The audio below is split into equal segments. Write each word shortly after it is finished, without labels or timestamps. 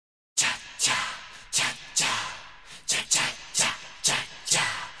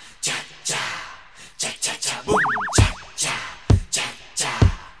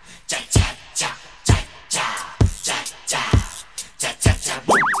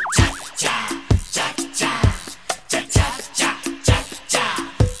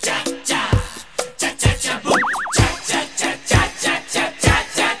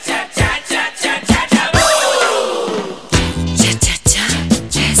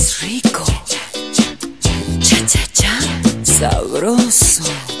sabroso.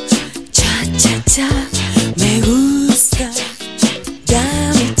 Cha, cha, cha, me gusta.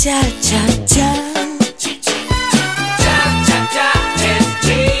 Dame cha, cha, cha.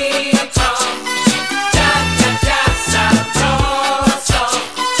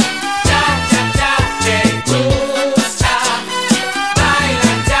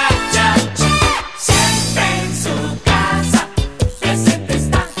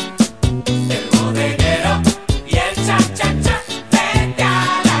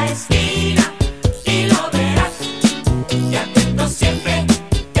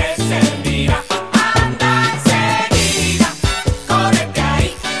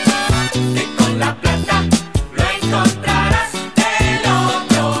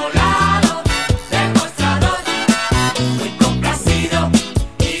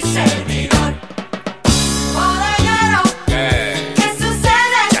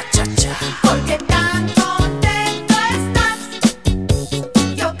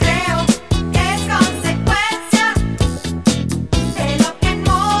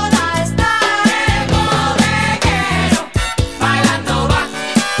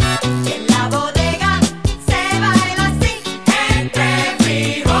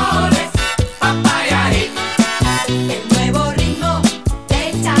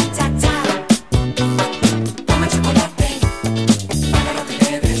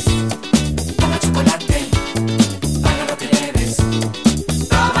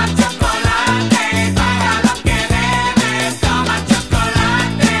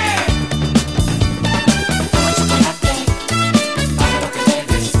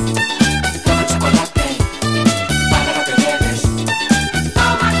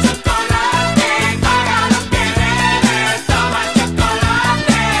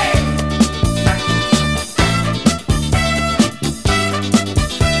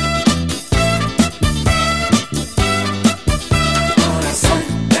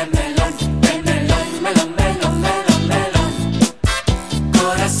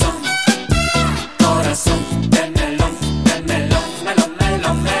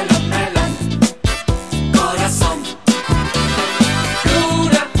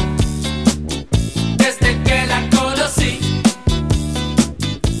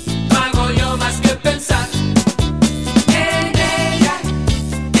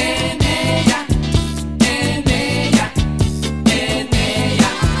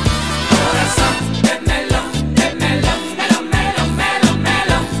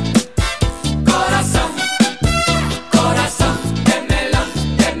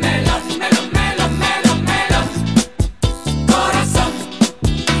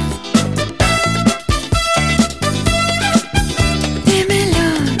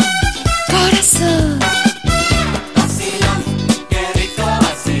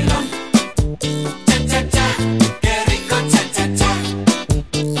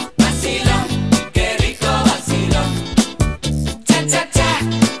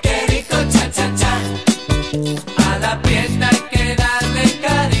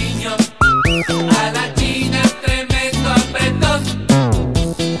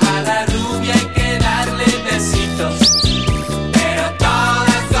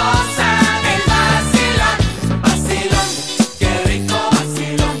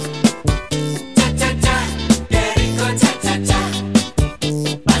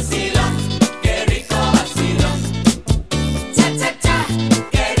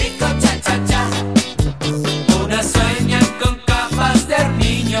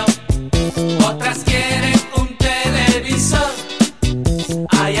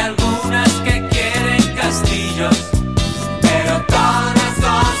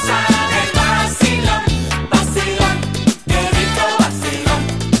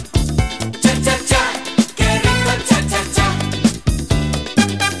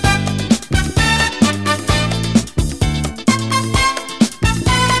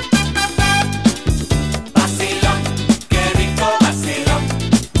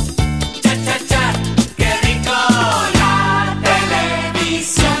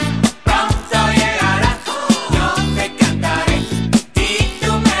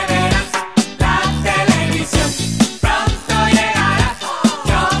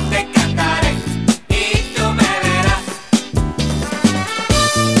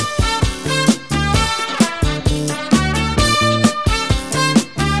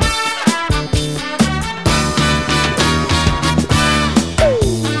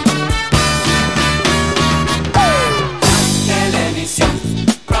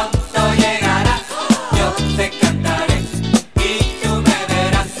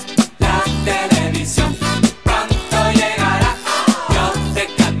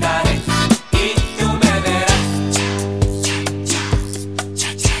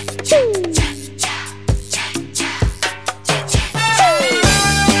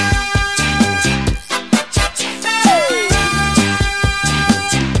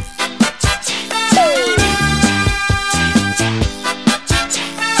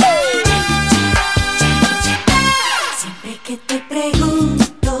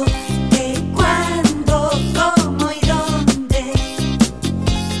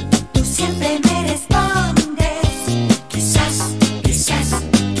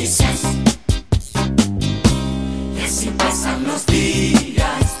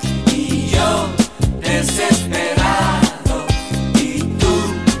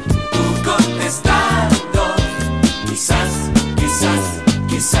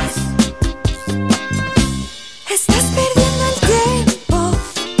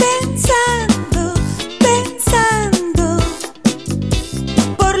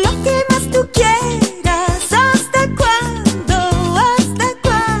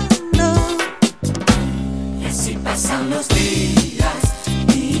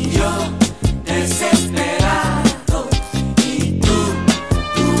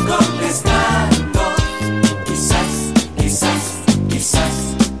 arriesgando. Quizás, quizás, quizás,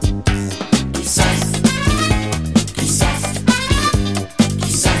 quizás, quizás,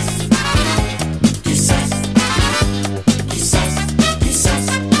 quizás, quizás, quizás, quizás,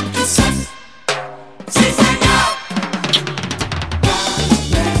 quizás. Sí, señor. Dame un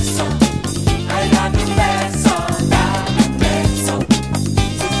beso, ay, dame un beso, dame un beso.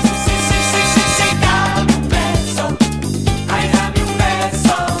 Sí, sí, sí, sí, sí, dame un beso, ay, dame un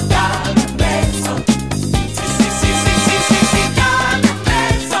beso, dame un beso. Sí, sí, sí, sí, sí, sí, sí, dame un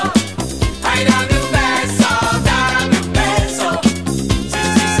beso, ay, dame un beso, dame un beso. Sí,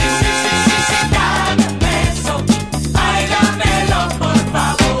 sí, sí, sí, sí, sí, sí, dame un beso, ay, dámelo por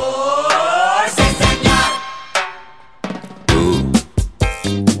favor. Sí, señor. Tú,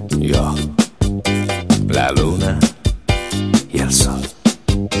 yo, la luna y el sol.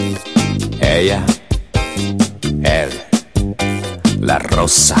 Ella, él, la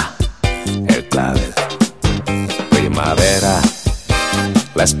rosa, el clavel. Primavera,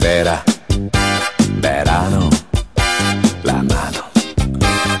 la espera. Verano, la mano.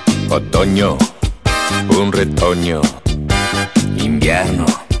 Otoño, un retoño. Invierno,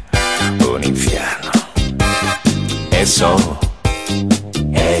 un infierno. Eso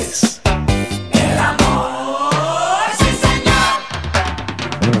es el amor. Sí, señor.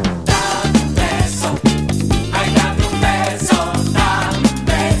 Dame un beso, ay, dame un beso, dame un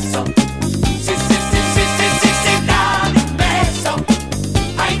beso. Sí, sí, sí, sí, sí, sí, sí, dame un beso,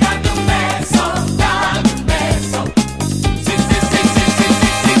 ay, dame un beso, dame un beso. Sí, sí, sí, sí, sí,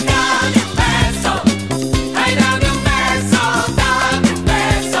 sí, sí, dame un beso, ay, dame un beso, dame un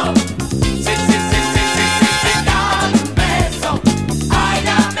beso. Sí, sí, sí, sí, sí, sí, sí, dame un beso, ay,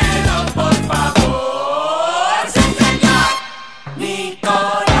 dámelo por favor. Sí, señor. Mi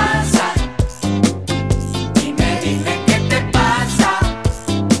corazón, dime qué te pasa.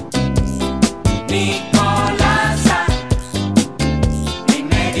 Mi corazón,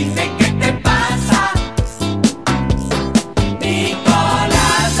 dime qué te pasa. Mi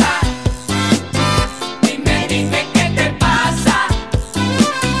corazón, dime qué te pasa.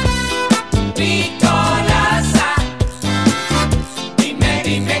 Mi corazón, dime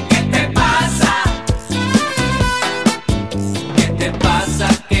qué te pasa. ¿Qué te pasa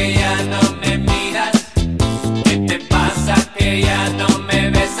que ya no me miras? ¿Qué te pasa que ya no me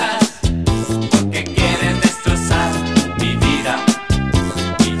besas? Porque quieren destrozar mi vida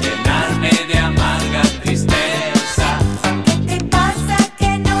y llenarme de amarga tristeza. ¿Qué te pasa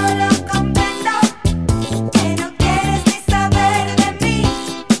que no lo comprendo? Que no quieres ni saber de mí.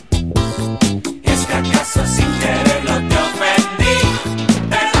 ¿Es que acaso sin quererlo te ofendí?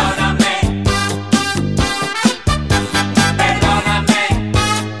 Perdóname, perdóname,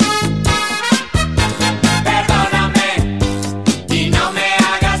 perdóname y no me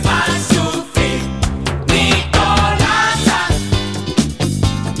hagas más sufrir. Mi corazón,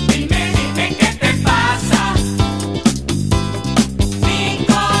 dime qué te pasa. Mi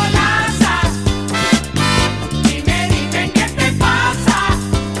corazón, dime qué te pasa.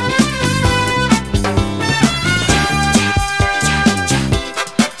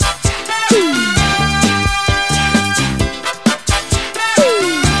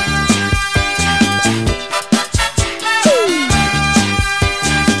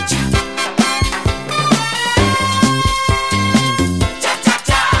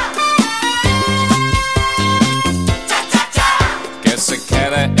 Que se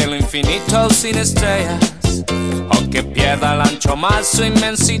quede el infinito sin estrellas, o que pierda el ancho mar su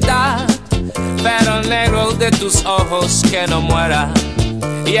inmensidad, pero el negro de tus ojos que no muera,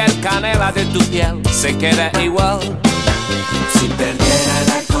 y el canela de tu piel se quede igual. Si perdiera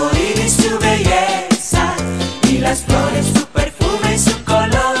el arco iris su belleza y las flores su perfume y su